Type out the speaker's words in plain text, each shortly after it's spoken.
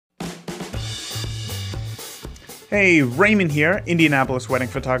Hey, Raymond here, Indianapolis wedding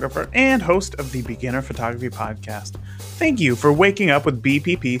photographer and host of the Beginner Photography Podcast. Thank you for waking up with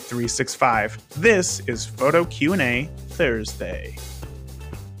BPP 365. This is Photo Q&A Thursday.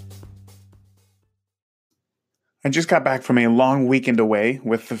 I just got back from a long weekend away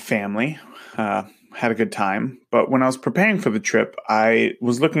with the family. Had a good time, but when I was preparing for the trip, I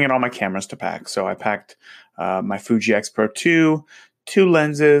was looking at all my cameras to pack. So I packed my Fuji X Pro 2, two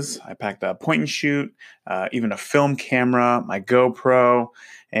lenses. I packed a point and shoot, even a film camera, my GoPro,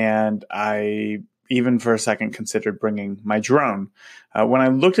 and I even for a second considered bringing my drone. When I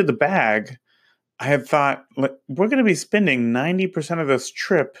looked at the bag, I had thought, we're going to be spending 90% of this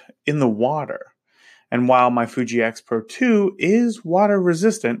trip in the water. And while my Fuji X Pro 2 is water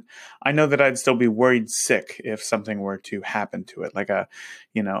resistant, I know that I'd still be worried sick if something were to happen to it, like a,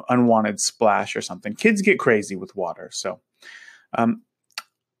 unwanted splash or something. Kids get crazy with water. So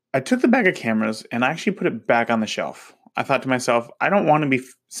I took the bag of cameras and I actually put it back on the shelf. I thought to myself, I don't want to be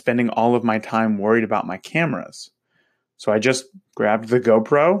spending all of my time worried about my cameras. So I just grabbed the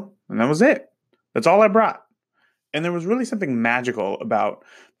GoPro and that was it. That's all I brought. And there was really something magical about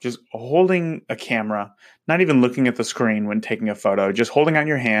just holding a camera, not even looking at the screen when taking a photo, just holding out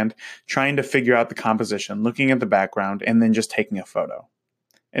your hand, trying to figure out the composition, looking at the background, and then just taking a photo.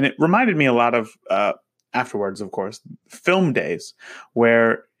 And it reminded me a lot of, afterwards, of course, film days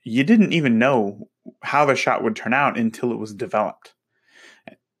where you didn't even know how the shot would turn out until it was developed.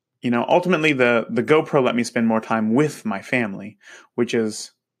 Ultimately, the GoPro let me spend more time with my family, which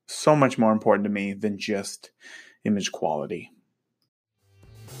is so much more important to me than just image quality.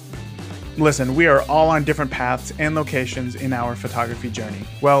 Listen, we are all on different paths and locations in our photography journey.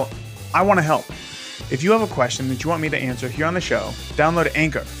 Well, I want to help. If you have a question that you want me to answer here on the show, download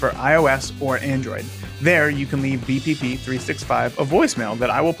Anchor for iOS or Android. There, you can leave BPP 365 a voicemail that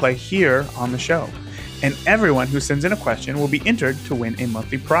I will play here on the show. And everyone who sends in a question will be entered to win a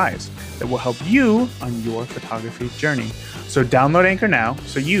monthly prize that will help you on your photography journey. So download Anchor now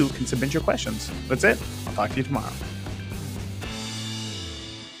so you can submit your questions. That's it. I'll talk to you tomorrow.